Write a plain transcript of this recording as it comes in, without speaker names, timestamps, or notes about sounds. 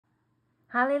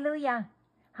Hallelujah.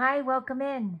 Hi, welcome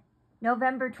in.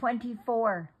 November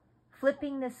 24.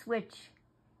 Flipping the switch.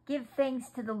 Give thanks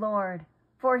to the Lord,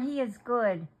 for he is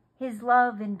good. His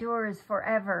love endures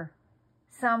forever.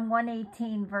 Psalm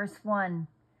 118, verse 1.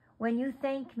 When you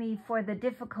thank me for the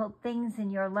difficult things in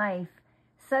your life,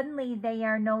 suddenly they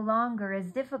are no longer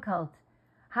as difficult.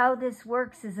 How this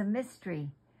works is a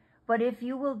mystery. But if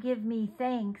you will give me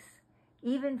thanks,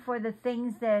 even for the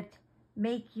things that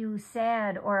make you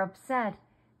sad or upset,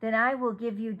 then I will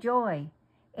give you joy.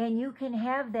 And you can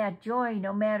have that joy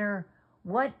no matter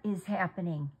what is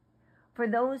happening. For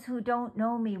those who don't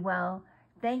know me well,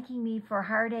 thanking me for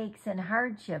heartaches and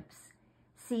hardships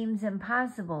seems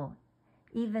impossible,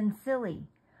 even silly.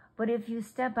 But if you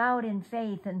step out in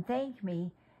faith and thank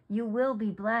me, you will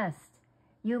be blessed.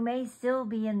 You may still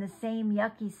be in the same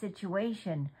yucky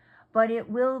situation, but it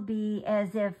will be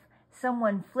as if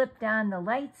someone flipped on the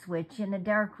light switch in a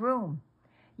dark room.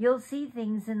 You'll see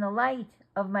things in the light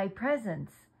of my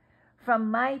presence, from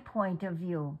my point of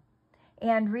view,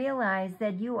 and realize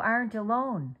that you aren't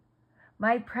alone.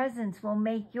 My presence will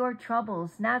make your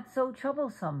troubles not so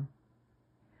troublesome.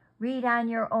 Read on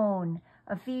your own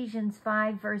Ephesians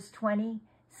 5, verse 20,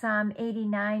 Psalm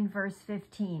 89, verse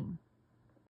 15.